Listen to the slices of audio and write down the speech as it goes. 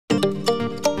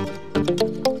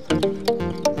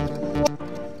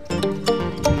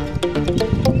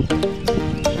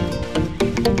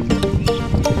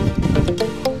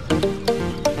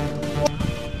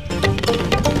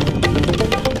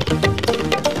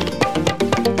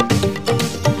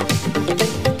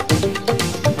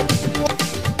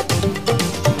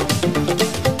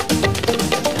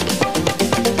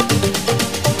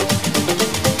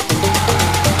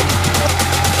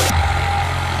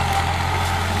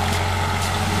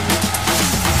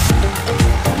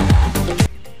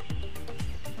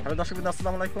Hello দর্শকবৃন্দ,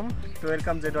 আসসালামু আলাইকুম। টু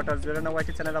ওয়েলকাম যে ডটার জুয়েলানা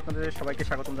ওয়াইটি চ্যানেলে আপনাদের সবাইকে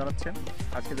স্বাগতম জানাচ্ছি।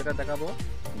 আজকে যেটা দেখাবো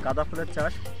গাঁদা ফুলের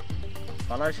চাষ।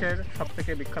 বাংলাদেশের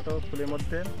সবথেকে বিখ্যাত ফুলের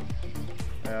মধ্যে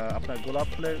আপনার গোলাপ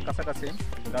ফুলের কাছাকাছি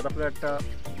গাঁদা ফুলের একটা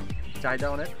চাহিদা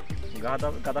অনেক।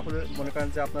 গাঁদা ফুলের মনে করেন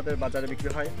যে আপনাদের বাজারে বিক্রি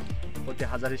হয় প্রতি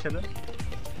হাজার হিসেবে।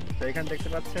 তো এখানে দেখতে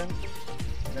পাচ্ছেন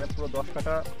এখানে পুরো 10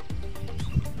 কাঠা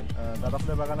গাঁদা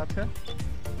ফুলের বাগান আছে।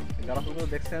 গাঁদা ফুলগুলো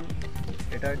দেখছেন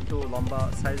এটা একটু লম্বা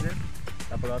সাইজের,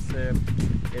 তারপর আছে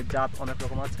এর জাত অনেক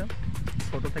রকম আছে,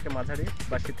 ছোট থেকে মাঝারি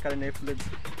বা শীতকালীন এই ফুলের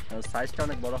সাইজটা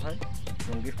অনেক বড় হয়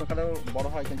এবং গ্রীষ্মকালেও বড়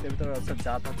হয়, কিন্তু এর ভিতরে আছে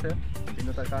জাত আছে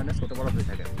ভিন্নতার কারণে ছোট বড় হয়ে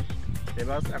থাকে।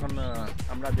 এবার এখন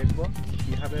আমরা দেখব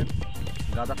কীভাবে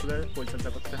গাঁদা ফুলের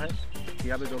পরিচর্যা করতে হয়,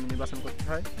 কীভাবে জমি নির্বাচন করতে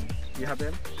হয়, কীভাবে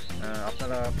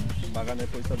আপনারা বাগানের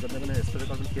পরিচর্যা নেবেন, স্প্রে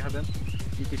করবেন, কীভাবে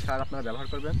কী কী সার আপনারা ব্যবহার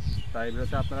করবেন, তাই এই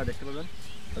ভিডিওতে আপনারা দেখতে পাবেন।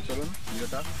 তো চলুন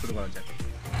ভিডিওটা শুরু করা যায়।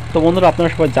 তো বন্ধুরা, আপনারা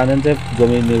সবাই জানেন যে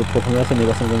জমি প্রথমে আছে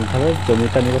নির্বাচন করে নিতে হবে।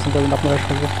 জমিটা নির্বাচন করবেন আপনারা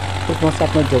প্রথম আছে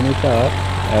আপনার জমিটা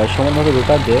সমানভাবে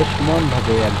রোটা দিয়ে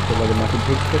সমানভাবে একেবারে মাটি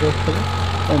ধুতে করতে হবে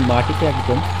এবং মাটিকে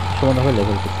একদম সমানভাবে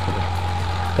লেভেল করতে হবে।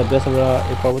 তারপরে আমরা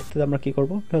এই পরবর্তীতে আমরা কী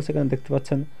করবো, সেখানে দেখতে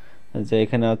পাচ্ছেন যে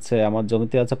এখানে আছে আমার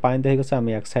জমিতে আছে পানি দিয়ে গেছে।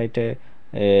 আমি এক সাইডে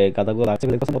গাঁদাগুলো লাগছে,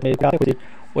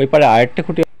 ওই পারে আরেকটা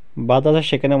খুঁটি বাদ আছে,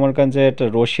 সেখানে মনে করেন যে একটা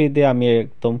রশি দিয়ে আমি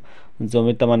একদম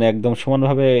জমিটা মানে একদম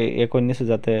সমানভাবে করে নিয়েছি,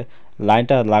 যাতে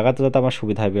লাইনটা লাগাতে যাতে আমার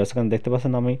সুবিধা হয়। সেখানে দেখতে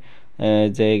পাচ্ছেন আমি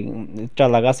যে এটা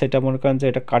লাগাচ্ছে, এটা মনে করেন যে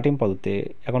এটা কাটিং পদ্ধতি।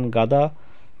 এখন গাঁদা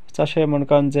চাষে মনে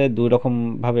করেন যে দুই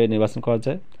রকমভাবে নির্বাচন করা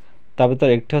যায়। তার ভিতর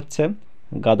একটি হচ্ছে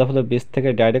গাঁদা ফুলের বীজ থেকে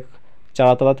ডাইরেক্ট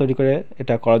চারাতলা তৈরি করে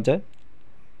এটা করা যায়।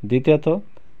 দ্বিতীয়ত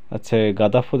হচ্ছে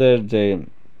গাঁদা ফুলের যে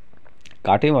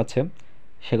কাটিং আছে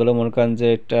সেগুলো মনে করেন যে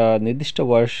একটা নির্দিষ্ট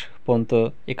বয়স পর্যন্ত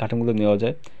এই কাটিংগুলো নেওয়া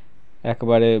যায়,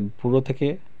 একেবারে বুড়ো থেকে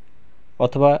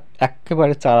অথবা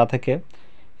একেবারে চারা থেকে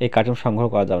এই কাটিং সংগ্রহ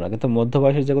করা যাবে না, কিন্তু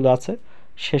মধ্যবয়সী যেগুলো আছে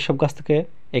সেসব গাছ থেকে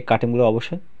এই কাটিংগুলো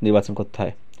অবশ্যই নির্বাচন করতে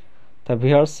হয়। তা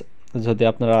ভিউয়ার্স,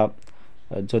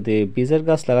 যদি বীজের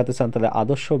গাছ লাগাতে চান তাহলে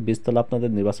আদর্শ বীজতলা আপনাদের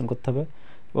নির্বাচন করতে হবে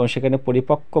এবং সেখানে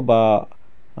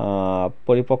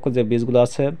পরিপক্ক যে বীজগুলো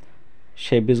আছে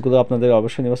সেই বীজগুলো আপনাদের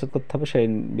অবশ্যই নির্বাচন করতে হবে। সেই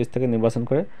বীজ থেকে নির্বাচন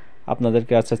করে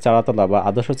আপনাদেরকে আছে চারাতলা বা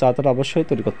আদর্শ চারাতলা অবশ্যই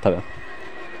তৈরি করতে হবে।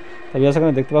 তবে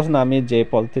এখানে দেখতে পাচ্ছেন আমি যে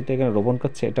পদ্ধতিটা এখানে রোপণ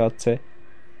করছি এটা হচ্ছে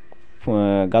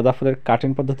গাঁদা ফুলের কাটিং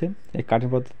পদ্ধতি। এই কাটিং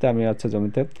পদ্ধতিতে আমি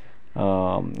জমিতে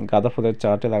গাঁদা ফুলের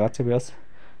চারাটা লাগাচ্ছি। বিকজ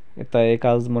এটা এই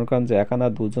কাজ মনে করেন যে একা না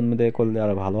দুজন মিলে করলে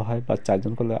আরও ভালো হয় বা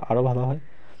চারজন করলে আরও ভালো হয়।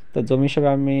 তো জমি হিসেবে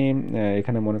আমি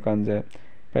এখানে মনে করেন যে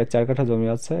প্রায় 4 কাঠা জমি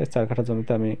আছে। এই 4 কাঠা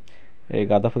জমিতে আমি এই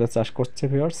গাঁদা ফুলের চাষ করছি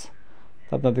ভিউয়ার্স।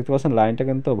 তো আপনারা দেখতে পাচ্ছেন লাইনটা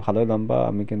কিন্তু ভালোই লম্বা,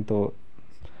 আমি কিন্তু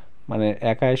মানে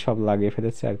একাই সব লাগিয়ে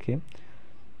ফেলেছি আর কি।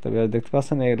 তবে দেখতে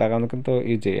পাচ্ছেন এই লাগানো কিন্তু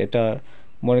ইজি। এটা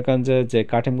মনে করেন যে যে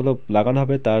কাটিংগুলো লাগানো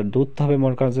হবে তার দূরত্ব হবে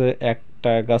মনে করেন যে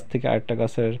একটা গাছ থেকে আরেকটা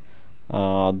গাছের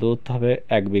দূরত্ব হবে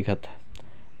 1 বিঘাত।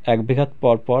 1 বিঘাত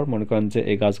পর পর মনে করেন যে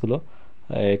এই গাছগুলো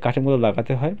কাটিংগুলো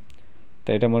লাগাতে হয়। তো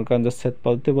এটা মনে করেন যে সেচ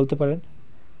পদ্ধতি বলতে পারেন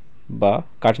বা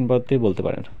কাটিং পদ্ধতি বলতে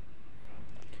পারেন।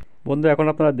 বন্ধু, এখন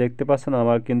আপনারা দেখতে পাচ্ছেন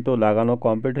আমার কিন্তু লাগানো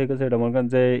কমপ্লিট হয়ে গেছে। এটা মনে করেন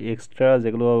যে এক্সট্রা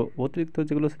যেগুলো অতিরিক্ত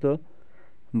যেগুলো ছিল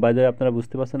বাজারে আপনারা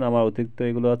বুঝতে পারছেন আমার অতিরিক্ত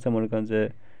এগুলো আছে মনে করেন যে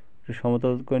একটু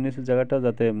সমতল করে নিয়েছি জায়গাটা,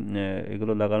 যাতে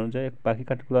এগুলো লাগানো যায়। পাখি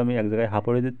কাঠগুলো আমি এক জায়গায়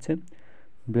হাঁপড়ে দিচ্ছি।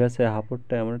 বিহাসে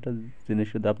হাঁপড়টা এমন একটা জিনিস,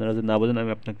 যদি আপনারা যদি না বোঝেন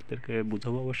আমি আপনাদেরকে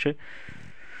বুঝাবো অবশ্যই।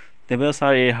 তবে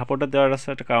স্যার এই হাঁপড়টা দেওয়ার আছে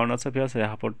একটা কারণ আছে। বিহাসে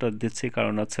হাঁপড়টা দিচ্ছি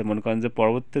কারণ আছে মনে করেন যে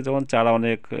পরবর্তীতে যখন চারা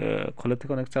অনেক খোলের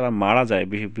থেকে অনেক চারা মারা যায়,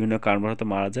 বিভিন্ন কারণবশত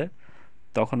মারা যায়,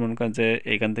 তখন মনে করেন যে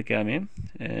এইখান থেকে আমি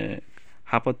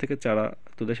হাঁপড় থেকে চারা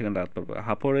তুলে সেখানে লাগাতে পারবো।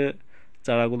 হাঁপড়ে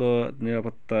চারাগুলো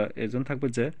নিরাপত্তা এর জন্য থাকবে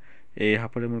যে এই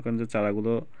হাঁপড়ে মনে করেন যে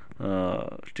চারাগুলো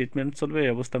ট্রিটমেন্ট চলবে, এই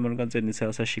অবস্থায় মনে করেন যে নিচে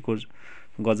আছে শিকড়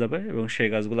গজাবে এবং সেই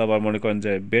গাছগুলো আবার মনে করেন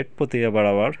যে বেড প্রতি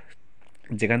আবার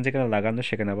যেখানে যেখানে লাগানো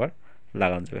সেখানে আবার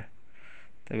লাগানো যাবে।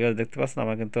 তো এবার দেখতে পাচ্ছেন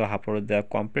আমার কিন্তু হাঁপড় দেওয়া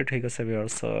কমপ্লিট হয়ে গেছে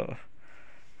ভিউয়ার্স।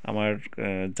 আমার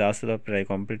যা ছিল প্রায়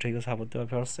কমপ্লিট হয়ে গেছে হাঁপড় দেওয়া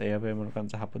ভিউয়ার্স। এইভাবে মনে করেন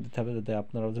যে হাঁপড় দিতে হবে, যদি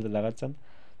আপনারাও যদি লাগাচ্ছেন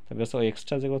তবে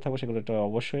এক্সট্রা যেগুলো থাকবে সেগুলো একটু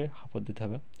অবশ্যই হাঁপড় দিতে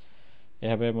হবে।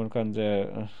 এভাবে মনে করেন যে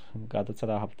গাঁদা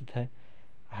ছাড়া হাঁপড় দিতে হয়।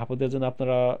 হাঁপড় দেওয়ার জন্য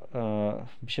আপনারা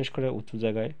বিশেষ করে উঁচু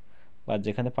জায়গায় বা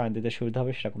যেখানে পানি দিতে সুবিধা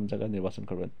হবে সেরকম জায়গায় নির্বাচন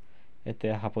করবেন। এতে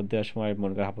হাঁপড় দেওয়ার সময়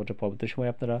মনে করেন হাঁপড়টা পরবর্তী সময়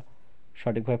আপনারা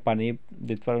সঠিকভাবে পানি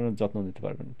দিতে পারবেন, যত্ন নিতে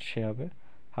পারবেন, সেভাবে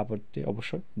হাঁপড়টি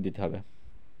অবশ্যই দিতে হবে।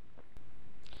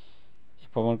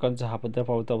 মনে করেন যে হাঁপড় দেওয়ার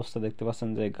পরবর্তী অবস্থা দেখতে পাচ্ছেন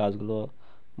যে গাছগুলো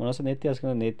মনে হচ্ছে নেতি আছে,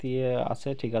 কিন্তু নেতি আছে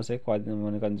ঠিক আছে কয়েকদিন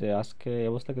মনে করেন যে আজকে এই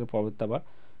অবস্থা, কিন্তু পরবর্তী আবার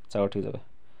চারা ঠিক যাবে।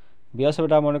 বিয়াস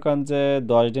এটা মনে করেন যে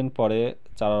 10 দিন পরে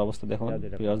চারার অবস্থা দেখুন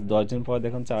বিয়াস, 10 দিন পরে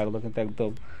দেখুন চারাগুলো কিন্তু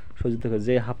একদম সজ্জিত হয়ে,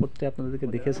 যে হাঁপড়তে আপনাদেরকে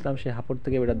দেখিয়েছিলাম সেই হাঁপড়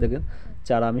থেকে এবার দেখেন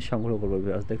চারা আমি সংগ্রহ করবো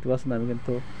বিয়াস। দেখতে পাচ্ছেন আমি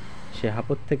কিন্তু সেই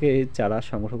হাঁপড় থেকে এই চারা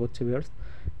সংগ্রহ করছি বিয়াস।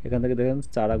 এখান থেকে দেখেন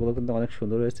চারাগুলো কিন্তু অনেক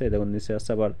সুন্দর হয়েছে, দেখুন নিচে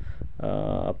আসছে আবার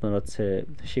আপনার হচ্ছে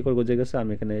শিকড় গজে গেছে।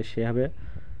 আমি এখানে সেভাবে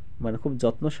মানে খুব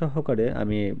যত্ন সহকারে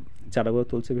আমি চারাগুলো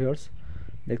তুলছি ভিউয়ার্স।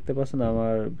 দেখতে পাচ্ছেন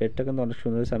আমার বেডটা কিন্তু অনেক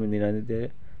সুন্দর হয়েছে। আমি নিড়ানি দিয়ে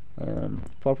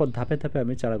পরপর ধাপে ধাপে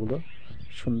আমি চারাগুলো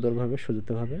সুন্দরভাবে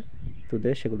সজ্জিতভাবে তুলে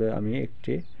সেগুলো আমি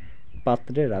একটি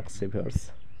পাত্রে রাখছি ভিউয়ার্স।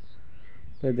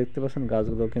 তো দেখতে পাচ্ছেন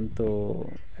গাছগুলো কিন্তু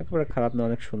একেবারে খারাপ না,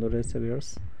 অনেক সুন্দর হয়েছে ভিউয়ার্স।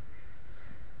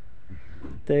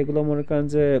 তো এগুলো মনে করেন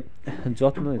যে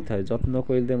যত্ন নিতে হয়, যত্ন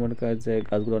করলে মনে করেন যে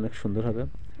গাছগুলো অনেক সুন্দর হবে।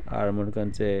 আর মনে করেন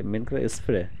যে মেন করে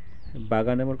স্প্রে,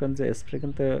 বাগানে মনে করেন যে স্প্রে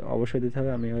কিন্তু অবশ্যই দিতে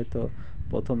হবে। আমি হয়তো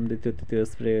প্রথম দ্বিতীয় তৃতীয়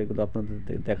স্প্রে এগুলো আপনাদের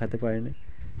দেখাতে পারিনি।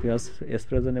 প্লাস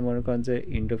স্প্রের জন্য মনে করেন যে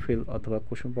ইন্ডোফিল অথবা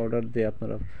কুসুম পাউডার দিয়ে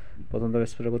আপনারা প্রথম ধাপ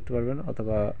স্প্রে করতে পারবেন,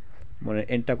 অথবা মানে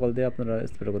এন্টাকল দিয়ে আপনারা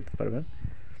স্প্রে করতে পারবেন।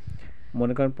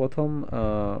 মনে করেন প্রথম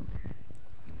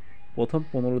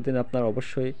 15 দিন আপনার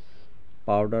অবশ্যই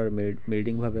পাউডার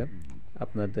মিল্ডিংভাবে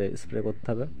আপনাদের স্প্রে করতে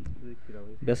হবে।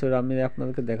 বেসর আমি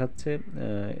আপনাদেরকে দেখাচ্ছি।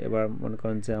 এবার মনে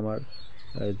করেন যে আমার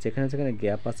যেখানে যেখানে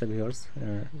গ্যাপ আছে ভিউয়ার্স,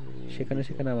 সেখানে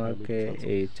সেখানে আমাকে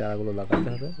এই চারাগুলো লাগাতে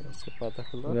হবে।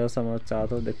 ভিউয়ার্স আমার চারা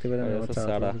তো দেখতে পেলেন, আমার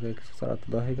চারা তো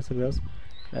দেওয়া হয়ে গেছে ভিউয়ার্স।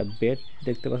 বেড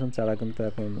দেখতে পাচ্ছেন চারা কিন্তু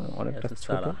এখন অনেকটা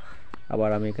ছোট। আবার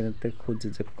আমি এখানে থেকে খুঁজছি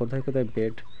যে কোথায় কোথায়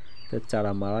বেড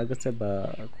চারা মারা গেছে বা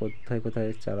কোথায় কোথায়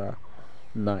চারা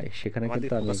নাই, সেখানে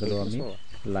কিন্তু আমি এগুলো আমি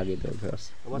লাগিয়ে দেবো ভিউয়ার্স।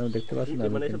 দেখতে পাচ্ছেন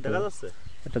আমি কিন্তু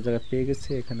একটা জায়গা পেয়ে গেছি,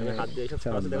 এখানে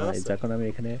চারা নাই, যখন আমি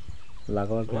এখানে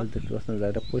লাগাবার পর দেখতে পাচ্ছেন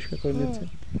জায়গাটা পরিষ্কার করে নিয়েছে।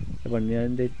 এবার নিয়ে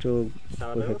একটু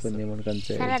পরিষ্কার করে নিয়ে মনে করেন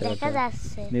যে জায়গাটা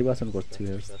নির্বাচন করছি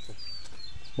ভিউয়ার্স।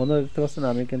 বন্ধুরা দেখতে পাচ্ছেন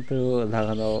আমি কিন্তু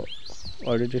লাগানো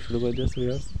অলরেডি শুরু করে দিয়েছি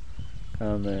ভিউয়ার্স।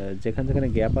 কারণ যেখানে যেখানে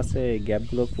গ্যাপ আছে এই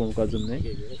গ্যাপগুলো পূরণ করার জন্য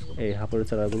এই হাঁপড়ের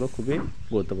চারাগুলো খুবই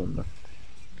গুরুত্বপূর্ণ।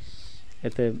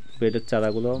 এতে বেডের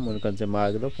চারাগুলো মনে করেন যে মারা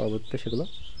গেলেও পরবর্তীতে সেগুলো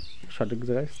সঠিক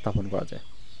জায়গায় স্থাপন করা যায়।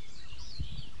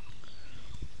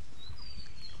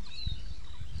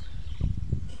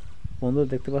 বন্ধুরা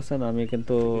দেখতে পাচ্ছেন আমি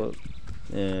কিন্তু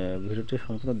ভিডিওটি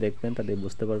সম্পূর্ণ দেখবেন, তাহলে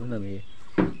বুঝতে পারবেন আমি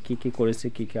কি কি করেছি,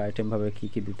 কি কি আইটেমভাবে কি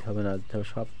কি দিতে হবে না দিতে হবে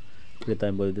সব ভিডিওতে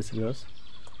আমি বলে দিচ্ছি ভিউয়ার্স।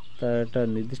 তার একটা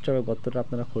নির্দিষ্টভাবে গর্তটা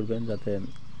আপনারা করবেন যাতে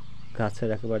গাছের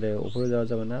একেবারে উপরে যাওয়া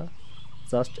যাবে না,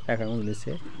 জাস্ট 1 আঙুল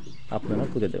নিচে আপনারা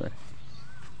পুঁতে দেবেন।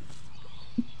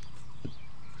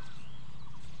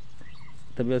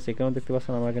 তবে সেখানেও দেখতে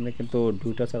পাচ্ছেন আমার এখানে কিন্তু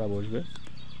 2টা চারা বসবে।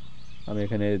 আমি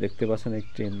এখানে দেখতে পাচ্ছেন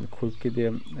একটি খুরকি দিয়ে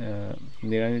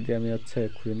নিড়ানি দিয়ে আমি হচ্ছে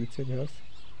খুঁড়ে নিচ্ছি ভিউয়ার্স।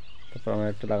 তারপর আমার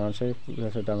একটা লাগানো শেষ,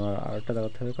 সেটা আমার আরেকটা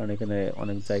লাগাতে হবে, কারণ এখানে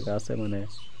অনেক জায়গা আছে মানে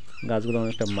গাছগুলো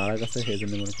অনেকটা মারা গেছে, সেই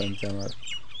জন্য মনে করেন যে আমার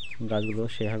গাছগুলো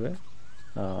সেভাবে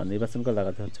নির্বাচন করে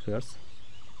লাগাতে হচ্ছে ভিউয়ার্স।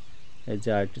 এই যে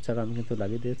আরেকটি চারা আমি কিন্তু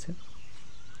লাগিয়ে দিয়েছি।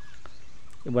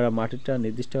 এবার মাটিটা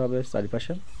নির্দিষ্টভাবে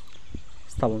চারিপাশে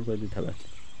স্থাপন করে দিতে হবে।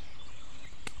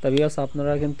 তা ভিউয়ার্স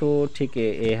আপনারা কিন্তু ঠিক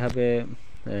এইভাবে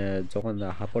যখন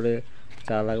হাঁপড়ে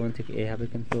চারা লাগাবেন ঠিক এইভাবে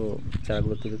কিন্তু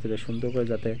চারাগুলো তুলে তুলে সুন্দর করে,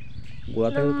 যাতে গোড়া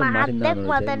থেকে তো মাটি না নড়ে যায়,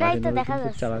 মাটি নড়ে কিন্তু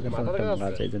চারা কিন্তু অনেকটা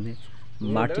মারা যায়। এই জন্য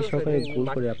মাটি সহকারে গুল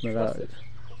করে আপনারা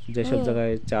যেসব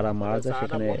জায়গায় চারা মারা যায়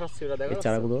সেখানে এই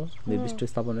চারাগুলো নির্দিষ্ট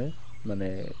স্থাপনে মানে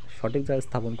সঠিক জায়গায়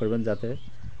স্থাপন করবেন, যাতে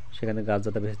সেখানে গাছ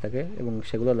যাতে বেঁচে থাকে। এবং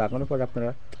সেগুলো লাগানোর পর আপনারা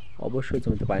অবশ্যই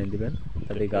জমিতে পানি দিবেন,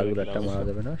 তাহলে এই গাছগুলো একটা মারা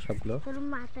যাবে না, সবগুলো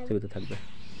জীবিত থাকবে।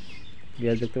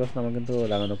 গ্যাস দেখতে পাচ্ছেন আমার কিন্তু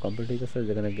লাগানো কমপ্লিট হয়ে গেছে,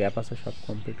 যেখানে গ্যাপ আছে সব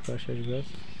কমপ্লিট করা শেষ। গ্যাস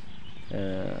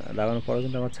লাগানোর পরে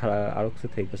কিন্তু আমার ছাড়া আরও কিছু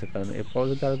থেকে গেছে, কারণ এরপর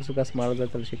যদি আরও কিছু গাছ মারা যায়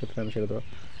তাহলে সেক্ষেত্রে আমি সেগুলো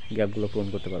গ্যাপগুলো পূরণ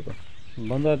করতে পারবো।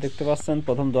 বন্ধুরা দেখতে পাচ্ছেন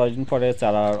প্রথম 10 দিন পরে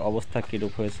চারার অবস্থা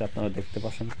কীরূপ হয়েছে আপনারা দেখতে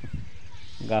পাচ্ছেন।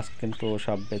 গাছ কিন্তু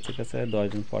সব বেঁচে গেছে 10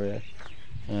 দিন পরে।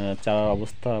 চারার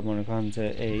অবস্থা মনে করেন যে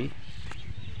এই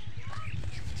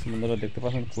বন্ধুরা দেখতে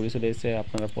পাচ্ছেন কুড়ি চলে এসেছে।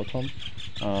 আপনারা প্রথম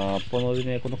 15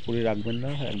 দিনে কোনো কুড়ি রাখবেন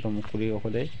না, একদম কুড়ি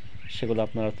হলে সেগুলো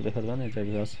আপনারা তুলে ফেলবেন। এই যে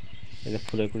ভিউয়ার্স, এই যে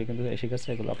ফুলের কুড়ি কিন্তু এসে গেছে,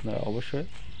 এগুলো আপনারা অবশ্যই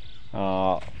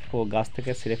গাছ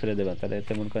থেকে ছিঁড়ে ফেলে দেবেন, তাহলে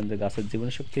এতে মনে করেন যে গাছের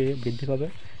জীবনীশক্তি বৃদ্ধি পাবে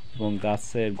এবং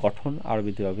গাছের গঠন আরও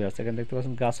বৃদ্ধি পাবে। এখানে দেখতে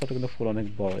পাচ্ছেন গাছটা কিন্তু ফুল অনেক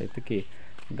বড়, এতে কি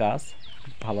গাছ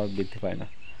ভালো বৃদ্ধি পায় না,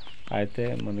 আর এতে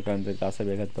মনে করেন যে গাছে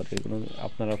ব্যাঘাত ঘটে। এগুলো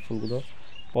আপনারা ফুলগুলো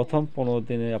প্রথম 15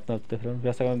 দিনে আপনার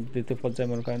এখন দ্বিতীয় পর্যায়ে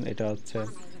মনে করেন এটা হচ্ছে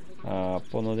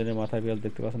 15 দিনের মাথায় বিয়াল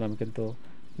দেখতে পাচ্ছেন আমি কিন্তু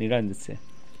নিড়ানি দিচ্ছি।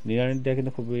 নিড়ানি দেওয়া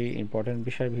কিন্তু খুবই ইম্পর্টেন্ট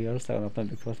বিষয় ভিউয়ার্স, কারণ আপনারা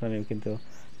দেখতে পাচ্ছেন আমি কিন্তু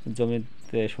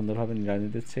জমিতে সুন্দরভাবে নিড়ানি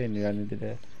দিচ্ছি। নিড়ানি দিলে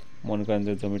মনে করেন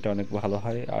যে জমিটা অনেক ভালো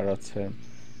হয়। আর হচ্ছে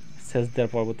সেচ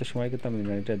দেওয়ার পরবর্তী সময় কিন্তু আমি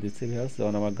নিড়ানিটা দিচ্ছি ভিউয়ার্স,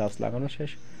 যখন আমার গাছ লাগানো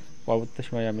শেষ পরবর্তী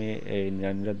সময় আমি এই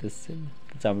নিড়ানিটা দিচ্ছি,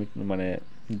 জমি মানে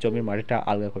জমির মাটিটা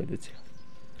আলগা করে দিচ্ছি।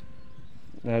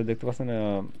 দেখতে পাচ্ছেন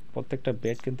প্রত্যেকটা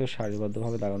বেড কিন্তু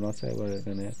সারিবদ্ধভাবে লাগানো আছে। এবার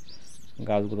এখানে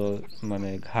গাছগুলো মানে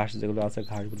ঘাস যেগুলো আছে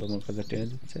ঘাসগুলো আমার কাছে টেনে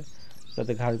দিচ্ছে,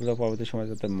 যাতে ঘাসগুলো পরবর্তী সময়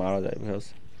যাতে মারা যায়। ভিউয়ার্স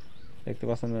দেখতে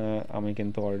পাচ্ছেন আমি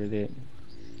কিন্তু অলরেডি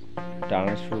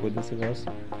টানা শুরু করে দিচ্ছি। ভিউয়ার্স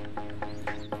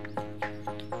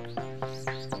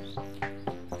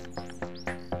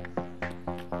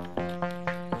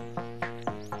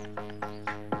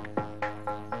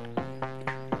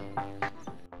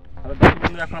আর দর্শক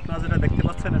বন্ধুরা, এখন আপনারা যেটা দেখতে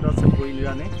পাচ্ছেন এটা হচ্ছে ভুঁই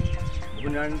নিড়ানি।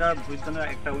 ভুঁই নিড়ানিটা ভুঁইর জন্য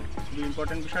একটা খুবই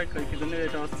ইম্পর্টেন্ট বিষয়। কী জন্য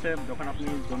এটা হচ্ছে, যখন আপনি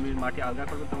জমির মাটি আলগা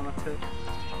করবেন তখন হচ্ছে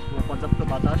পর্যাপ্ত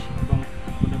বাতাস এবং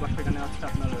বহির্বাষ্প এখানে হচ্ছে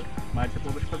আপনার মাটিতে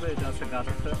প্রবেশ করবে। এটা হচ্ছে গাছ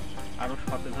হচ্ছে আরও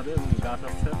সতেজ হবে এবং গাছ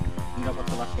হচ্ছে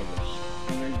নিরাপত্তা লাভ করবে।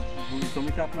 এবং এই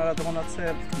জমিতে আপনারা যখন হচ্ছে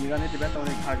নিড়ানি দেবেন তখন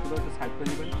এই ঘাসগুলো একটু সাইড করে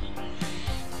নেবেন।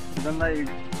 সেজন্য এই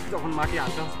যখন মাটি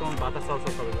আলগা হচ্ছে তখন বাতাস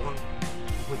চলাচল করবে। যখন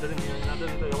যদি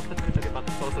নিড়ানির ব্যবস্থা থাকে তাকে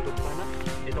বাতাস চলাচল করতে পারে না,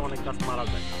 এটা অনেক গাছ মারা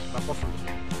যায় বা পছন্দ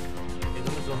করে। এই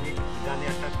জন্য জমি নিড়ানি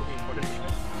একটা খুবই ইম্পর্টেন্ট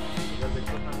বিষয়। এটা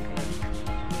দেখতে আমি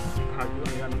ঘাসগুলো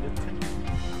নিড়ানি দিচ্ছে,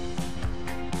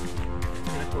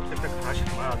 প্রত্যেকটা ঘাস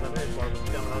মারা যাবে।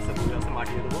 পরবর্তীতে আমরা আছে ঘুরে আছে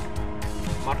মাটিয়ে দেবো।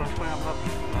 মাটার সময় আমরা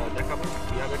দেখাবো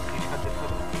কীভাবে কৃষি খাদ্য দিতে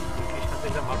হবে, কৃষি খাদ্যে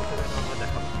যা মাটি হবে আমরা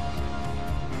দেখাবো।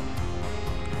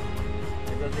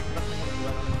 এবার দেখতে পাচ্ছি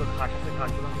ঘাস আছে,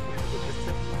 ঘাসগুলো আমি পরিষ্কার করে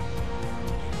দিচ্ছে।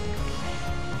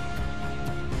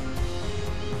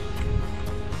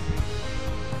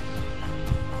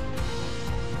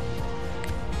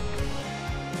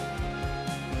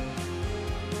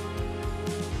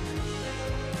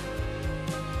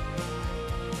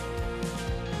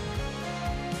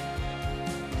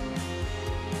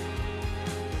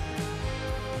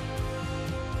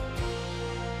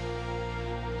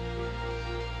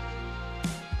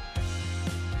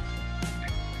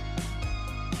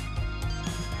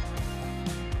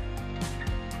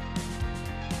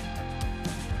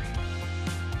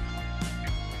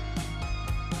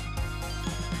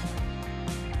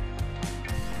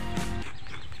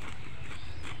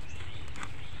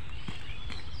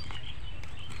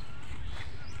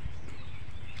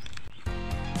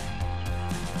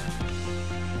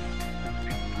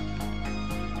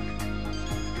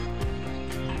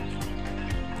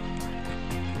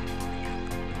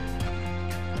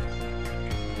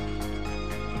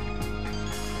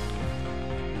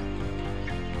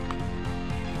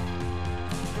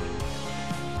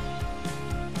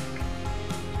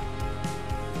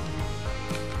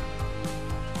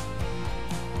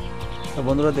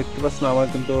 বন্ধুরা দেখতে পাচ্ছেন আমার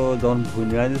কিন্তু যখন ভুঁই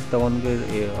নিড়ানি দিচ্ছে তখন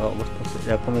অবস্থা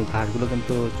এরকম এই ঘাসগুলো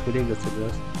কিন্তু ছড়িয়ে গেছে।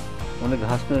 বিকজ অনেক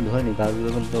ঘাস কিন্তু ধরেনি, ঘাসগুলো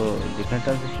কিন্তু যেখানে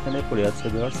টানছে সেখানে পড়ে যাচ্ছে।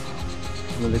 বিকজ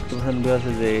দেখতে পাচ্ছেন বিকজ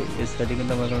যে এই সাইডে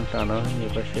কিন্তু আমার এখন টানা হয়নি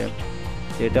এপাশে।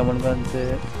 এটা মনে করেন যে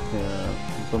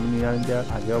জমি নিড়ানি দেওয়ার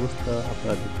আগে অবস্থা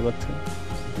আপনারা দেখতে পাচ্ছেন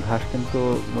ঘাস কিন্তু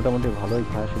মোটামুটি ভালোই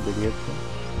ঘাস বেরিয়েছে।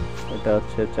 এটা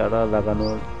হচ্ছে চারা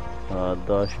লাগানোর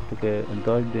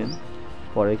 10 দিন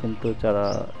পরে কিন্তু চারা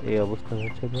এই অবস্থা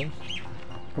হয়েছে।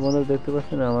 তোমাদের দেখতে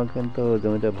পাচ্ছেন আমার কিন্তু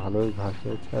জমিতে ভালোই ঘাস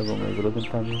হয়েছে এবং এগুলো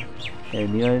কিন্তু আমি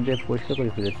নিয়মিত পরিষ্কার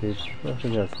করে ফেলেছি।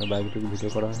 অসুবিধা আছে বাইরে থেকে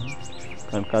ভিডিও করা হয়নি,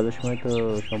 কারণ কাজের সময় তো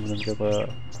সম্পূর্ণ ভিডিও করা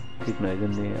ঠিক নয়। এই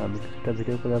জন্য আমি কিছুটা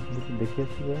ভিডিও করে আপনাদেরকে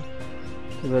দেখিয়েছি।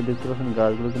 এবার দেখতে পাচ্ছেন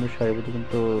গাছগুলো কিন্তু সারিবদ্ধ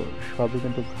কিন্তু সবই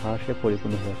কিন্তু ঘাসে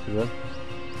পরিপূর্ণ হয়েছে।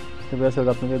 এবার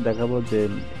আপনাকে দেখাবো যে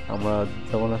আমরা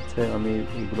যখন হচ্ছে আমি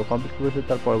এগুলো কমপ্লিট করেছি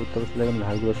তার পরবর্তী অবস্থা দেখেন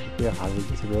ঘাসগুলো শুকিয়ে হার হয়ে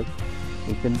গেছে।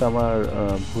 কিন্তু আমার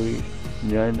ভুঁই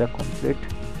নিড়ানিটা কমপ্লিট।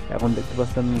 এখন দেখতে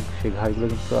পাচ্ছেন সেই ঘাসগুলো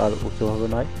কিন্তু আর উঁচুভাবে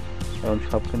নয়, কারণ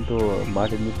সব কিন্তু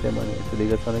মাটির নিচে মানে চলে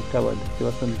গেছে অনেকটা। আবার দেখতে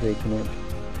পাচ্ছেন যে এখানে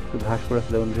একটু ঘাস পড়েছে,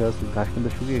 যেমন ঘাস কিন্তু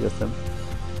শুকিয়ে গেছে।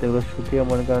 তো এগুলো শুকিয়ে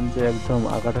মনে করেন যে একদম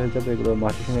আকাট হয়ে যাবে, এগুলো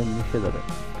মাটির সঙ্গে মিশে যাবে।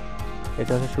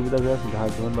 এটা হচ্ছে সুবিধা। ঘাস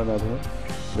ধরুন বা না ধরুন,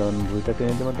 যখন ভুঁইটা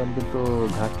টেনে দেবেন তখন কিন্তু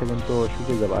ঘাসটা কিন্তু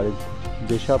শুকিয়ে যাবে। আর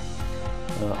যেসব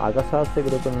আগাছা আছে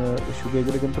এগুলো শুকিয়ে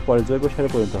গেলে কিন্তু পরে জৈব সারে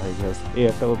পরিণত হয় ঘাস। এই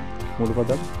একটা মূল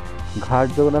উপাদান। ঘাস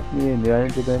যখন আপনি নিড়ানি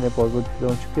দেবেন পরবর্তীতে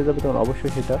যখন শুকিয়ে যাবে তখন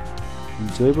অবশ্যই সেটা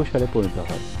জৈব সারে পরিণত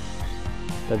হয়।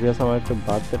 তার আমার একটা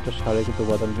বাড়তি একটা সারে কিন্তু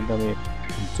উপাদান কিন্তু আমি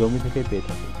জমি থেকেই পেয়ে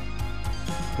থাকি।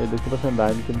 দেখতে পাচ্ছেন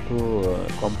লাইন কিন্তু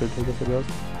কমপ্লিট হয়ে গেছে।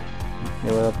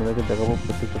 এবার আপনাদেরকে দেখাবো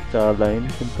প্রত্যেকটা 4 লাইন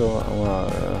কিন্তু আমার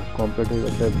কমপ্লিট হয়ে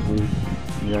গেছে। ভুঁই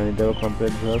নিড়ানি দেওয়া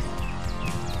কমপ্লিট।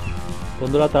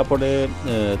 বন্ধুরা তারপরে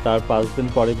তার 5 দিন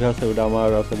পরে ওটা আমার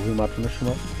আছে ভুঁই মাটানোর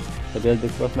সময়।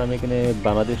 দেখতে পাচ্ছেন আমি এখানে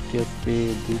বাংলাদেশ টিএসপি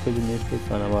 2 কেজি নিয়েছি,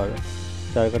 কারণ আমার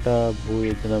 4 কাটা ভুঁই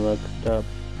এখানে আমার একটা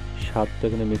সার তো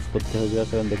এখানে মিক্স করতে হবে।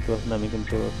 এখন দেখতে পাচ্ছেন আমি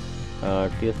কিন্তু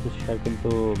টিএসপি সার কিন্তু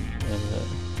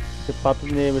পাতা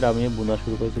নিয়ে আমি বোনা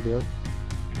শুরু করেছি।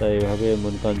 তাই এভাবে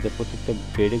মনে করেন যে প্রত্যেকটা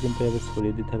বেডে কিন্তু এভাবে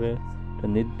ছড়িয়ে দিতে হবে।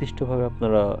 নির্দিষ্টভাবে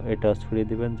আপনারা এটা ছড়িয়ে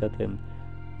দিবেন যাতে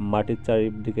মাটির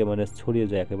চারিদিকে মানে ছড়িয়ে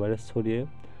যায়, একেবারে ছড়িয়ে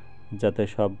যাতে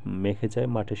সব মেখে যায়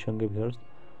মাটির সঙ্গে ভিউয়ার্স।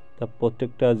 তা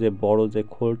প্রত্যেকটা যে বড় যে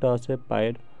খোলটা আছে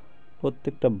পায়ের,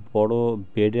 প্রত্যেকটা বড়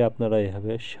বেডে আপনারা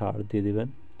এভাবে সার দিয়ে দিবেন।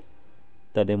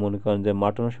 তাহলে মনে করেন যে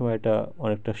মাটানোর সময় এটা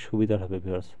অনেকটা সুবিধার হবে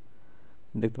ভিউয়ার্স।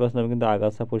 দেখতে পাচ্ছেন আমি কিন্তু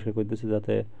আগাছা পরিষ্কার করে দিচ্ছি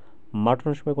যাতে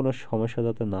মাটানোর সময় কোনো সমস্যা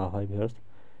যাতে না হয় ভিউয়ার্স।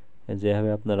 যেভাবে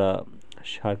আপনারা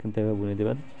সার কিন্তু এভাবে বুনে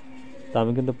দেবেন। তা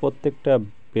আমি কিন্তু প্রত্যেকটা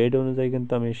বেড অনুযায়ী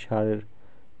কিন্তু আমি সারের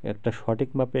একটা সঠিক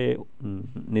মাপে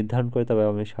নির্ধারণ করে তবে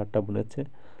আমি সারটা বুনেছি।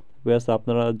 ব্যাস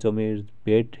আপনারা জমির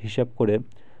বেড হিসাব করে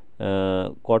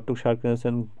কতটুক সার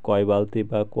কিনেছেন, কয় বালতি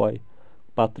বা কয়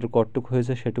পাত্র কতটুক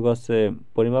হয়েছে সেটুকু হচ্ছে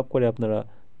পরিমাপ করে আপনারা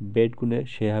বেড গুনে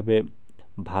সেভাবে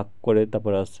ভাগ করে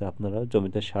তারপর হচ্ছে আপনারা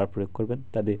জমিতে সার প্রয়োগ করবেন।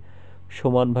 তাহলে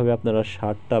সমানভাবে আপনারা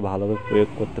সারটা ভালোভাবে প্রয়োগ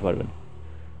করতে পারবেন,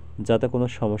 যাতে কোনো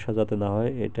সমস্যা যাতে না হয়।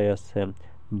 এটাই হচ্ছে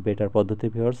বেটার পদ্ধতি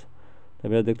ভিউয়ার্স।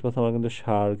 তবে দেখতে পাচ্ছেন আমার কিন্তু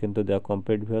সার কিন্তু দেওয়া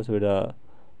কমপ্লিট ভিউয়ার্স। এটা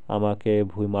আমাকে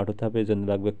ভুঁই মাটোতে হবে, এই জন্য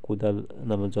লাগবে কোদাল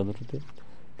নামের যন্ত্রটি।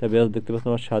 তাই ভিউয়ার্স দেখতে পাচ্ছেন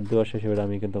আমার সার দেওয়া শেষ, এবার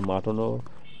আমি কিন্তু মাটানো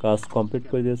কাজ কমপ্লিট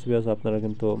করে দিয়েছি ভিউয়ার্স। আপনারা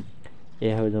কিন্তু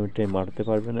এইভাবে জমিটাই মারতে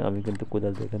পারবেন। আমি কিন্তু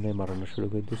কোদাল দিয়ে এখানে মারানো শুরু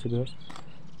করে দিয়েছি ভিউয়ার্স।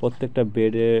 প্রত্যেকটা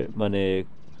বেডে মানে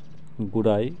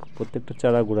গুড়াই, প্রত্যেকটা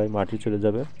চারা গুড়াই মাটি চলে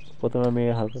যাবে। প্রথমে আমি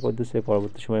হালকা করে দিচ্ছি,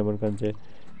 পরবর্তী সময় মনে করেন যে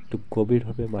একটু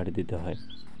গভীরভাবে মাটি দিতে হয়।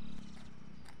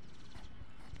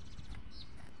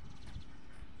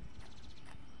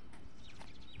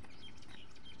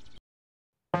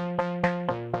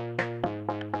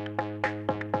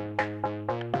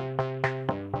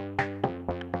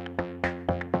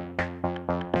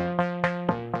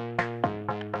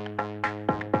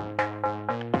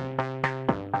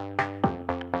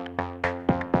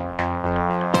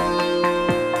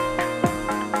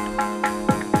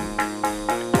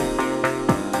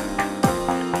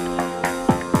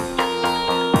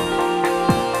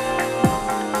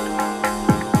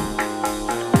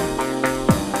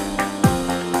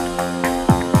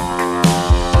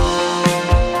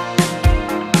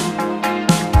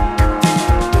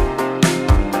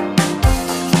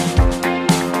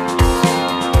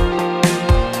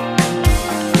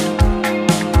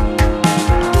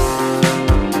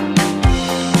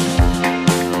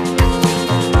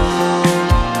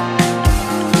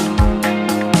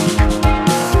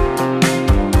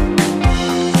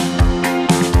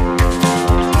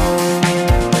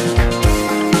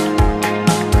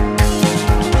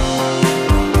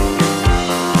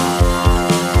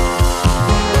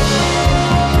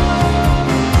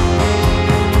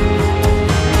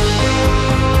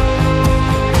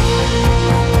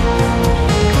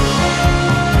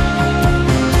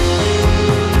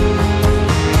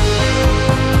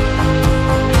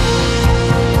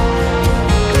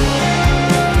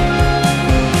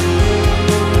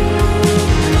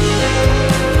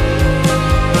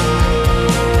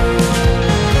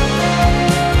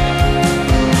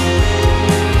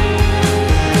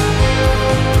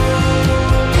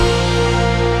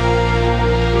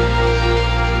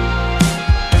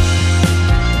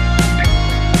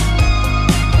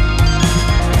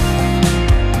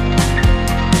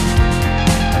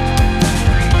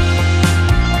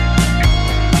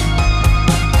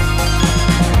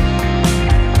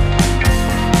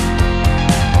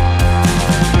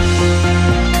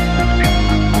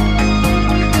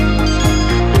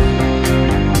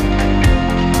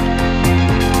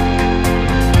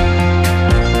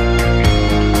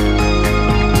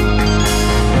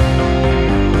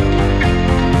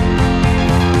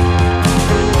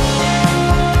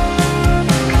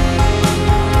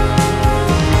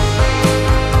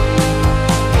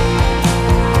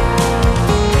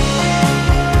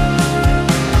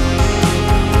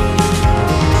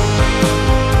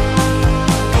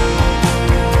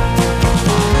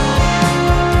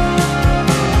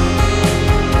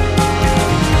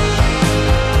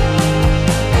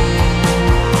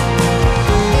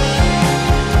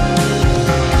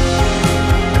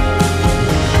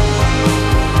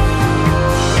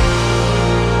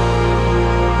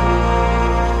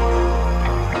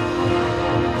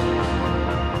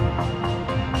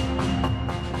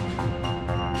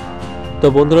 তো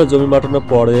বন্ধুরা জমি মাটানোর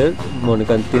পরে মনে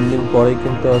করেন 3 দিন পরেই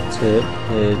কিন্তু হচ্ছে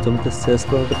জমিতে সেচ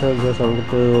প্রয়োগ করতে হবে। আমি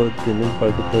কিন্তু 3 দিন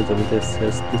পরে কিন্তু জমিতে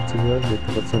সেচ দিচ্ছি। দেখতে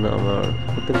পাচ্ছেন আমার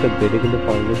প্রত্যেকটা বেডে কিন্তু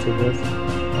পানি দিচ্ছে।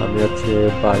 আমি হচ্ছে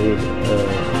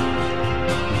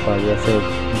বাড়ি আছে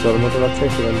জল মোটর আছে,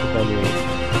 সেখান থেকে আমি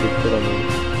আমি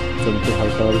জমিতে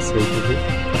হালকাভাবে সেচ দিচ্ছি।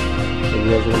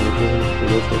 এগুলো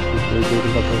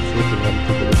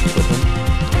প্রথম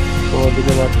তোমার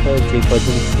দিকে মাথায় যে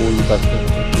কয়েকজন ফুল গাছ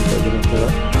সেই কয়েকজন আপনারা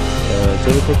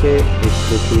জমি থেকে এই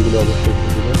ফুলগুলো অবশ্যই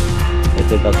তুলবেন,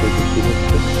 এতে গাছের বৃদ্ধি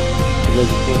হচ্ছে। এগুলো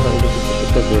যখন হয়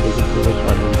প্রত্যেকটা বেডে কিন্তু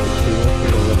পানি দিচ্ছি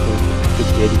এবং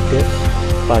আপনার এদিকে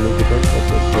পানি দেবেন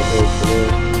যাতে উপরে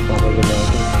ভালো না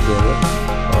আসে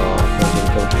আপনার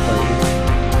জমিটা পানি দিবেন।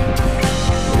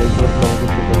 এরপর আমাদের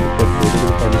প্রত্যেকটা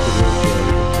বেডে পানি দিবেন,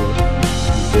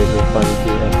 বেডে পানি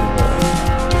দিয়ে আপনারা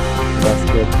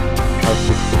গাছকে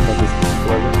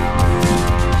পারবেন।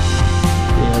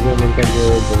 এইভাবে মনে করেন যে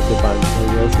জমিতে পানি হয়ে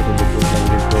যায়, সেখান থেকে পানি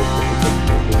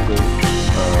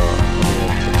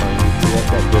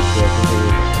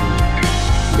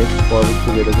নেক্সট পরবর্তী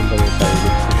যেটা কিন্তু আমি পানি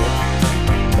দিচ্ছি।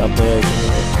 আপনারা এখানে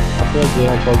আপনারা যে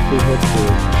পদ্ধতি হচ্ছে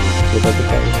যেটাতে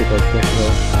পারেন সেটা হচ্ছে আপনারা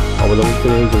অবলম্বন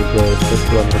করে জমিতে সেচ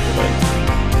প্রদান করতে পারেন।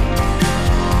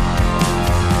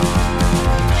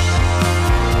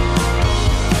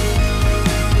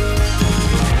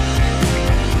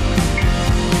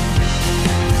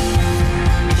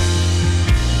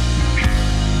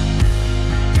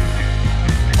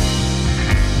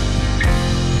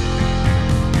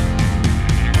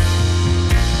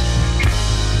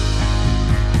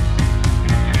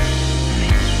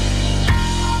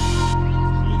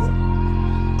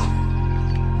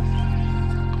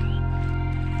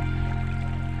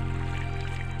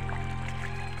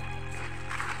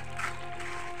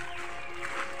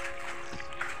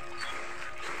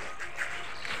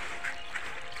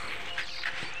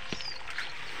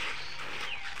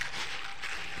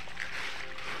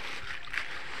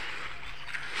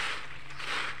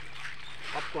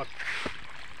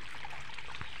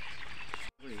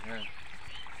 হ্যাঁ,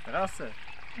 দেখা যাচ্ছে?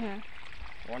 হ্যাঁ,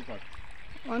 অন কর,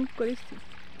 অন করেছি।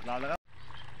 লাল দেখা।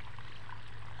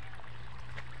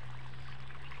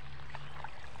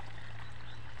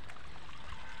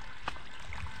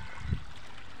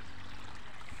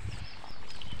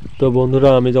 তো বন্ধুরা,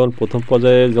 আমি যখন প্রথম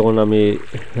পর্যায়ে যখন আমি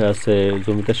আছে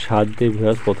জমিতে সার দিই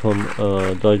ভিউয়ার্স, প্রথম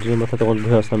 10 দিনের মাথায় তখন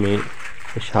ভিউয়ার্স আমি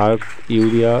সার,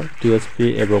 ইউরিয়া, টিএসপি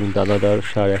এবং দানাদার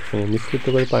সার একসঙ্গে মিশ্রিত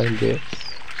করে পানি দিয়ে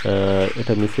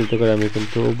এটা মিশ্রিত করে আমি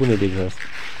কিন্তু বুনে দিই ভিউয়ার্স।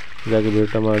 যাকে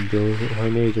ভিডিওটা আমার দেওয়া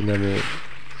হয়নি, এই জন্য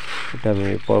আমি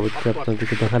পরবর্তীতে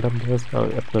আপনাদেরকে দেখালাম ভিউয়ার্স।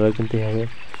 আপনারা কিন্তু এভাবে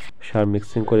সার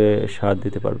মিক্সিং করে সার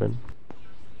দিতে পারবেন।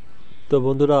 তো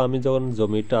বন্ধুরা, আমি যখন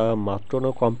জমিটা মাত্র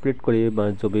কমপ্লিট করি,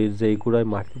 মানে জমির যেই গুঁড়ায়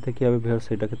মাটিতে কীভাবে ভিউয়ার্স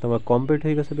সেটা কিন্তু আমার কমপ্লিট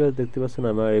হয়ে গেছে ভিউয়ার্স। দেখতে পাচ্ছেন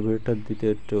আমার এই ভিডিওটা দিতে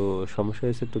একটু সমস্যা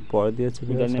হয়েছে, একটু পরে দিয়েছে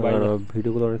ভিউয়ার্স, কারণ আমার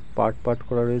ভিডিওগুলো অনেক পার্ট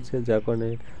করা রয়েছে, যার কারণে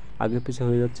আগে পিছিয়ে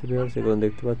হয়ে যাচ্ছে ভিউয়ার্স। এগুলো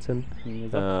দেখতে পাচ্ছেন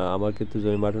আমার কিন্তু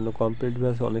জমি মাটানো কমপ্লিট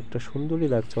ভিউয়ার্স, অনেকটা সুন্দরই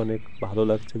লাগছে, অনেক ভালো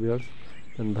লাগছে ভিউয়ার্স।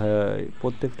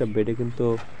 প্রত্যেকটা বেডে কিন্তু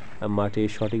মাটি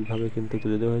সঠিকভাবে কিন্তু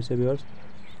তুলে দেওয়া হয়েছে ভিউয়ার্স।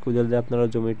 কোদাল দিয়ে আপনারা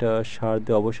জমিটা সার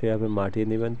দিয়ে অবশ্যই এভাবে মাটিয়ে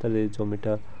নেবেন, তাহলে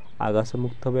জমিটা আগাছা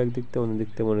মুক্ত হবে একদিক থেকে, অন্য দিক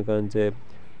থেকে মনে করেন যে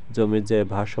জমির যে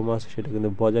ভারসাম্য আছে সেটা কিন্তু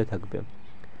বজায় থাকবে।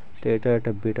 তো এটা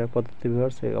একটা বেটার পদ্ধতি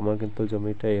ভিউয়ার্স। আমার কিন্তু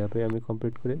জমিটা এইভাবে আমি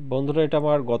কমপ্লিট করি। বন্ধুরা, এটা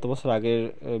আমার গত বছর আগের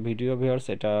ভিডিও ভিউয়ার্স,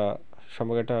 এটা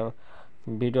সম্পর্কে একটা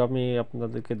ভিডিও আমি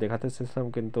আপনাদেরকে দেখাতে চেয়েছিলাম,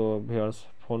 কিন্তু ভিউয়ার্স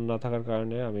ফোন না থাকার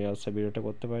কারণে আমি আজকে ভিডিওটা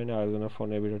করতে পারিনি, আরেকজনের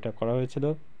ফোনে ভিডিওটা করা হয়েছিল।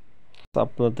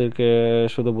 আপনাদেরকে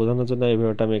শুধু বোঝানোর জন্য এই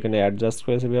ভিডিওটা আমি এখানে অ্যাডজাস্ট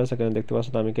করেছি ভিউয়ার্স। এখানে দেখতে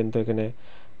পাচ্ছেন আমি কিন্তু এখানে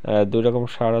 2 রকম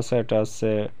সার আছে, একটা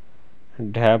আছে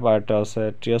ঢ্যাপ আর একটা আছে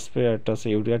টিএসপি আর একটা আছে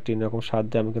ইউরিয়া। 3 রকম সার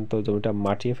দিয়ে আমি কিন্তু জমিটা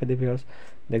মাটিয়ে ফেলি ভিউয়ার্স।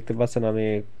 দেখতে পাচ্ছেন আমি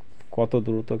কত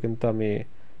দ্রুত কিন্তু আমি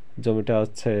জমিটা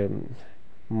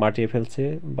মাটিয়ে ফেলছি,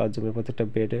 বা জমির প্রত্যেকটা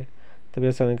বেডে। তবে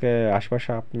অনেকে আশপাশে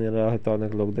আপনারা হয়তো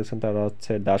অনেক লোক দেখছেন, তারা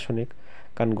দার্শনিক,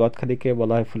 কারণ গদখালিকে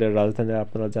বলা হয় ফুলের রাজধানী।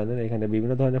 আপনারা জানেন এখানে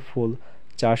বিভিন্ন ধরনের ফুল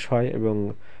চাষ হয় এবং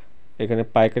এখানে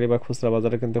পাইকারি বা খুচরা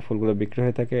বাজারে কিন্তু ফুলগুলো বিক্রি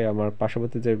হয়ে থাকে। আমার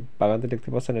পার্শ্ববর্তী যে বাগানটি দেখতে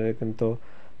পাচ্ছেন এটা কিন্তু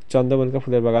চন্দ্রমল্লিকা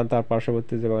ফুলের বাগান, তার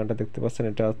পার্শ্ববর্তী যে বাগানটা দেখতে পাচ্ছেন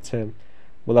এটা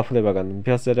গোলাপ ফুলের বাগান।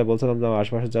 বিশেষ যেটা বলছিলাম যে আমার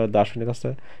আশেপাশে যারা দার্শনিক আছে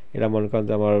এরা মনে করেন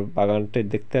যে আমার বাগানটি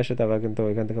দেখতে আসে, তারা কিন্তু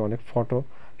এখান থেকে অনেক ফটো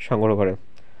সংগ্রহ করে।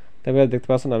 তবে দেখতে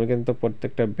পাচ্ছেন আমি কিন্তু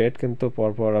প্রত্যেকটা বেড কিন্তু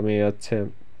পরপর আমি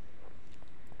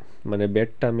মানে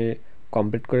বেডটা আমি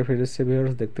কমপ্লিট করে ফেলেছি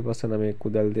ভিউয়ার্স। দেখতে পাচ্ছেন আমি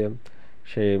কোদাল দিয়ে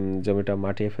সেই জমিটা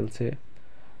মাটিয়ে ফেলছি।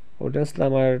 ওটা আসলে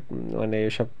আমার মানে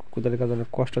এসব কোদালের কাজ অনেক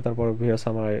কষ্ট, তারপর ভিউয়ার্স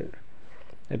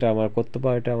এটা আমার কর্তব্য,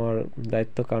 এটা আমার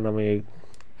দায়িত্ব, কারণ আমি এই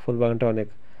ফুল বাগানটা অনেক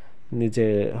নিজে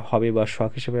হবি বা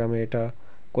শখ হিসেবে আমি এটা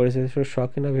করেছি। শুধু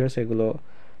শখই না ভিউয়ার্স, এগুলো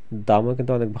দামও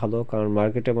কিন্তু অনেক ভালো, কারণ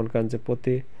মার্কেটে মনে করেন যে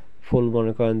প্রতি ফুল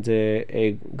মনে করেন যে এই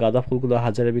গাঁদা ফুলগুলো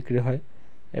হাজারে বিক্রি হয়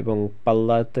এবং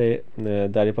পাল্লাতে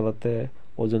দাঁড়িপাল্লাতে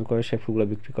ওজন করে সেই ফুলগুলো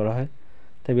বিক্রি করা হয়।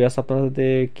 তাই বিয়াস, আপনারা যদি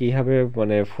কীভাবে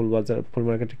মানে ফুল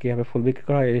মার্কেটে কীভাবে ফুল বিক্রি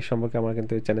করা হয় এই সম্পর্কে আমার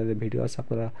কিন্তু এই চ্যানেলে ভিডিও আছে,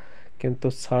 আপনারা কিন্তু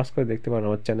সার্চ করে দেখতে পারেন,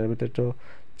 আমার চ্যানেলের ভিতরে একটু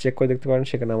চেক করে দেখতে পারেন।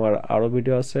 সেখানে আমার আরও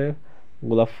ভিডিও আছে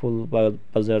গোলাপ ফুল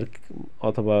বাজার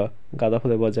অথবা গাঁদা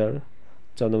ফুলের বাজার,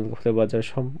 চন্দ্রমল্লিকা ফুলের বাজার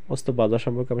সমস্ত বাজার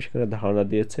সম্পর্কে আমি সেখানে ধারণা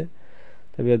দিয়েছি।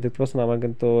 তো ভিউয়ার্স দেখতে পাচ্ছেন আমার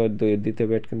কিন্তু দ্বিতীয়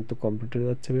বেড কিন্তু কমপ্লিট হয়ে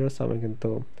যাচ্ছে ভিউয়ার্স। আমি কিন্তু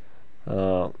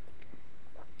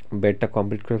বেডটা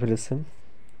কমপ্লিট করে ফেলেছি।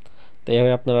 তো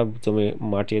এইভাবে আপনারা জমি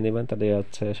মাটিয়ে নেবেন, তাহলে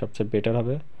হচ্ছে সবচেয়ে বেটার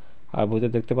হবে। আর বইতে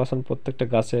দেখতে পাচ্ছেন প্রত্যেকটা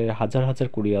গাছে হাজার হাজার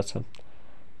কুড়ি আছে,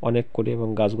 অনেক কুড়ি, এবং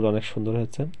গাছগুলো অনেক সুন্দর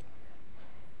হয়েছে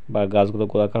বা গাছগুলো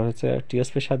গোলাকার হয়েছে।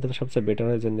 টিএসপির সাথে দিলে সবচেয়ে বেটার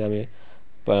হয়। জন্য আমি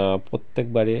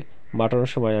প্রত্যেকবারে মাটানোর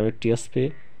সময় আমি টিএসপি,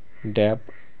 ড্যাপ,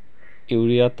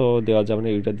 ইউরিয়া তো দেওয়া যাবে না,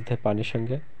 ইউরিয়া দিতে হয় পানির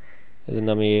সঙ্গে। এই জন্য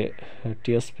আমি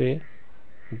টিএসপি,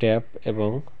 ড্যাপ এবং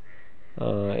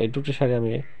এই দুটো সারে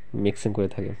আমি মিক্সিং করে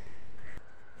থাকি।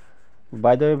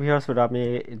 বাই দ্য ওয়ে ভিউয়ার্স, আমি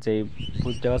যে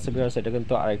ভুট্টা আছে ভিউয়ার্স, এটা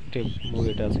কিন্তু আরেকটি মুভি,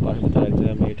 এটা আছে পাশে আরেক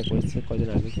জায়গায় আমি এটা করেছি কয়েকদিন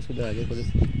আগে, কিছুদিন আগে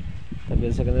করেছি।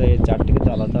 তারপরে সেখানে এই চারটি কিন্তু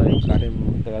আলাদা, এই কাঠের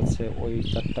দেখা যাচ্ছে ওই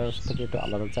চারটার থেকে একটু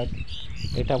আলাদা চাট।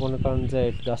 এটা মনে করেন যে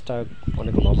এই গাছটা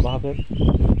অনেক লম্বা হবে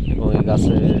এবং এই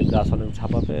গাছ অনেক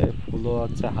ঝাঁপাবে, ফুলও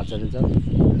হচ্ছে হাজারে জাত,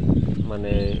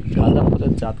 মানে গাঁদা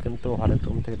ফুলের জাত কিন্তু অনেক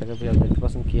রকম থেকে থাকে। ভিউয়ার্স দেখতে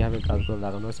পাচ্ছেন কীভাবে গাছগুলো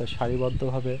লাগানো হয়েছে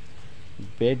সারিবদ্ধভাবে,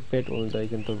 বেড অনুযায়ী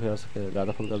কিন্তু ভিউয়ার্স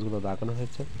গাঁদা ফুল গাছগুলো লাগানো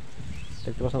হয়েছে।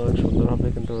 দেখতে পাচ্ছেন অনেক সুন্দরভাবে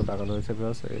কিন্তু লাগানো হয়েছে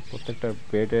ভিউয়ার্স। এই প্রত্যেকটা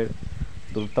বেডের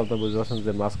দূরত্ব আপনারা বুঝতে পারছেন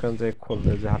যে মাঝখানে যে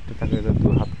খোলে যে হাতটি থাকে, যে 2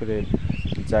 হাত করে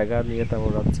জায়গা নিয়ে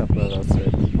তারপর হচ্ছে আপনার আছে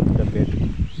প্রত্যেকটা বেড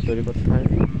তৈরি করতে হয়।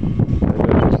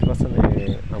 দেখতে পাচ্ছেন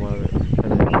আমার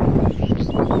এখানে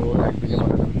 1 বিঘে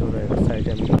মাঠে কিন্তু সাইডে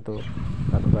আমি কিন্তু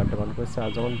গাড়িটা বান করেছি।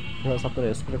 আর যখন ভিউয়ার্স আপনারা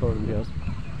স্প্রে করবেন ভিউয়ার্স,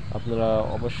 আপনারা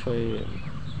অবশ্যই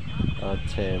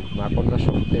হচ্ছে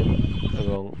মাকড়নাশক তেল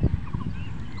এবং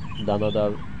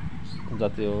দানাদার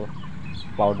জাতীয়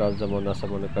পাউডার, যেমন আছে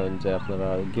মনে করেন যে আপনারা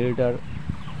গিল্ডার,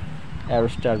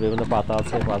 অ্যারোস্টার, বিভিন্ন পাতা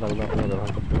আছে, পাতাগুলো আপনারা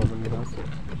ব্যবহার করতে পারবেন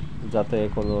যাতে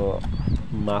কোনো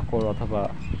মাকড় অথবা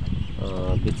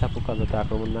বিছা পোকা যাতে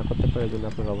আক্রমণ না করতে পারে। এই জন্য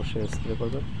আপনারা অবশ্যই স্প্রে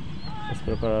করবেন।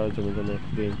 স্প্রে করার জমির জন্য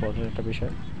খুবই ইম্পর্টেন্ট একটা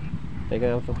বিষয়।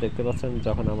 এখানে আপনারা দেখতে পাচ্ছেন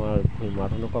যখন আমার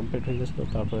মাঠানো কমপ্লিট হয়ে গেছিলো,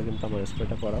 তারপরে কিন্তু আমার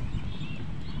স্প্রেটা করা।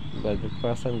 দেখতে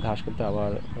পাচ্ছেন ঘাস কিন্তু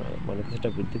আবার মানে কিছুটা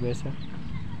বৃদ্ধি পেয়েছে।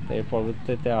 তো এর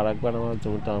পরবর্তীতে আরেকবার আমার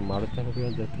জমিটা মারতে হবে।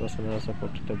 দেখতে পাচ্ছেন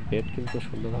প্রত্যেকটা বেড কিন্তু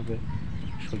সুন্দরভাবে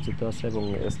সজ্জিত আছে এবং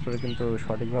স্প্রে কিন্তু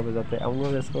সঠিকভাবে যাতে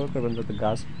এমনভাবে স্প্রে করবেন যাতে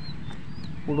গাছ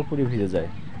পুরোপুরি ভিজে যায়।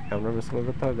 এমনভাবে স্প্রে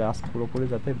করতে হবে গাছ পুরোপুরি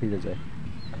যাতে ভিজে যায়,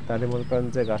 তাহলে মনে করেন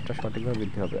যে গাছটা সঠিকভাবে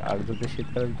বৃদ্ধি হবে। আর যদি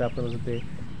শীতকালে যদি আপনারা যদি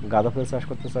গাঁদা ফুলের চাষ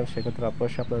করতে চান, সেক্ষেত্রে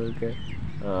অবশ্যই আপনাদেরকে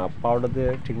পাউডার দিয়ে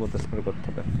ঠিকমতো স্প্রে করতে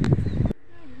হবে।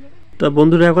 তা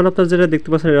বন্ধুরা, এখন আপনারা যেটা দেখতে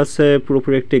পাচ্ছেন এটা হচ্ছে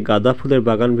পুরোপুরি একটি গাঁদা ফুলের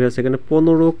বাগান ভিউয়ার্স। এখানে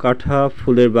 15 কাঠা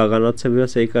ফুলের বাগান আছে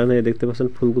ভিউয়ার্স। এই কারণে দেখতে পাচ্ছেন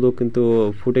ফুলগুলো কিন্তু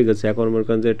ফুটে গেছে, এখন মনে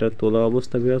করেন যে এটা তোলা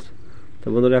অবস্থা ভিউয়ার্স। তো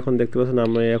বন্ধুরা এখন দেখতে পাচ্ছেন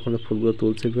আমরা এখন ফুলগুলো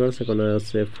তুলছি ভিউয়ার্স। এখানে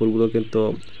আছে ফুলগুলো কিন্তু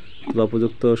তোলা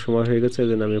উপযুক্ত সময় হয়ে গেছে, এই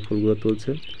জন্য আমি ফুলগুলো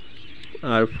তুলছি।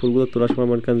 আর ফুলগুলো তোলার সময়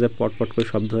মনে করেন যে পটপট করে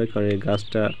শব্দ হয়, কারণ এই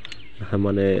গাছটা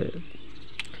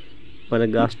মানে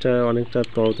গাছটা অনেকটা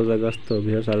তরতাজা গাছ তো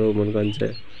ভিউয়ার্স। আরও মনে করেন যে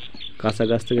কাঁচা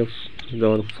গাছ থেকে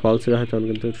যখন ফল ছেড়া হয় তখন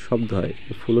কিন্তু শব্দ হয়।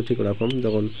 ফুলও ঠিক ওরকম,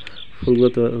 যখন ফুলগুলো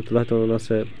তোলা হয় তখন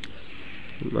আছে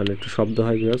মানে একটু শব্দ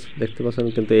হয় ভিউয়ার্স। দেখতে পাচ্ছেন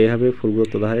কিন্তু এইভাবে ফুলগুলো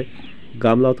তোলা হয়,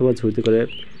 গামলা অথবা ঝুড়িতে করে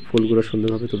ফুলগুলো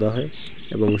সুন্দরভাবে তোলা হয়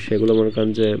এবং সেগুলো মনে করেন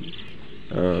যে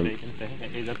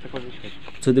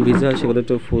যদি ভিজে হয় সেগুলো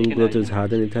একটু ফুলগুলো একটু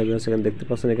ঝাড়তে নিতে হবে। সেখানে দেখতে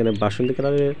পাচ্ছেন এখানে বাসন্তী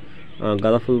কালারের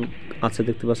গাঁদা ফুল আছে,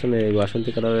 দেখতে পাচ্ছেন এই বাসন্তী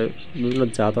কালারের বিভিন্ন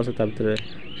জাত আছে, তার ভিতরে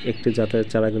একটি জাতের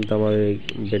চারা কিন্তু আমার এই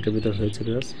বেডের ভিতরে হয়েছে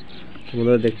ভিউয়ার্স।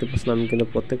 তোমরা দেখতে পাচ্ছেন আমি কিন্তু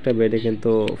প্রত্যেকটা বেডে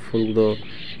কিন্তু ফুলগুলো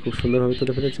খুব সুন্দরভাবে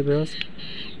তুলে ফেলেছি ভিউয়ার্স।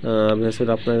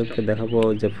 আপনাদেরকে দেখাবো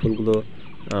যে ফুলগুলো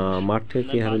মাঠ থেকে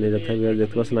কীভাবে নিয়ে যেতে হবে।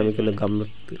 দেখতে পাচ্ছেন আমি কিন্তু গামলা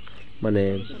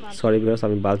সরি ভিউয়ার্স,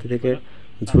 আমি বালতি থেকে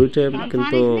ঝুড়িতে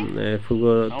কিন্তু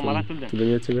ফুলগুলো তুলে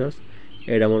নিয়েছি ভিউয়ার্স।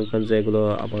 এটা মনে করেন যে এগুলো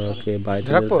আমাকে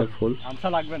বাড়িতে ফুল,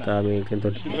 তা আমি কিন্তু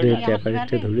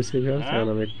ট্যাপারিতে ধরেছি ভিউয়ার্স। এখন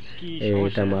আমি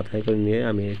এটা মাথায় করে নিয়ে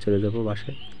আমি চলে যাবো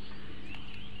বাসায়।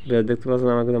 দেখতে পাচ্ছেন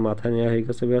আমার কিন্তু মাথায় নেওয়া হয়ে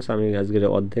গেছে ভিউয়ার্স। আমি আজকে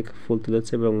অর্ধেক ফুল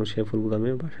তুলেছি এবং সেই ফুলগুলো আমি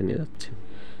বাসায় নিয়ে যাচ্ছি।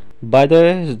 বাই দ্য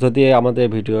ওয়ে, যদি আমাদের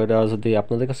ভিডিওটা যদি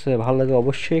আপনাদের কাছে ভালো লাগে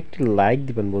অবশ্যই একটি লাইক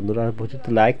দিবেন বন্ধুরা। আর যদি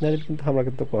লাইক না দিলে কিন্তু আমরা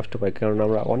কিন্তু কষ্ট পাই, কারণ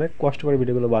আমরা অনেক কষ্ট করে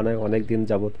ভিডিওগুলো বানাই অনেক দিন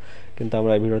যাবত, কিন্তু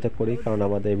আমরা এই ভিডিওতে করি কারণ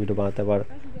আমাদের এই ভিডিও বানাতে আবার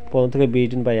 15 থেকে 20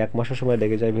 দিন বা 1 মাসের সময়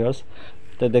লেগে যায় ভিউয়ার্স।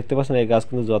 তো দেখতে পাচ্ছেন এই গাছ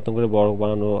কিন্তু যত্ন করে বড়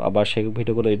বানানো, আবার সেই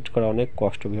ভিডিওগুলো এডিট করা অনেক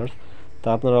কষ্ট ভিউয়ার্স। তো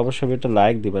আপনারা অবশ্যই ভিডিওটা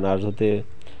লাইক দিবেন, আর যদি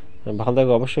ভালো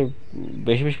লাগে অবশ্যই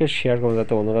বেশি বেশি করে শেয়ার করুন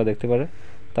যাতে অন্যরা দেখতে পারে।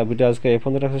 তা ভিডিও আজকে এই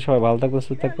পর্যন্ত রাখছি। সবাই ভালো থাকবেন,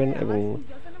 সুস্থ থাকবেন এবং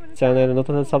চ্যানেলে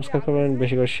নতুন সাবস্ক্রাইব করবেন,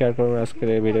 বেশি করে শেয়ার করবেন। আজকের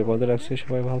এই ভিডিও পর্যন্ত রাখছি।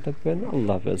 সবাই ভালো থাকবেন,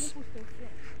 আল্লাহ হাফেজ।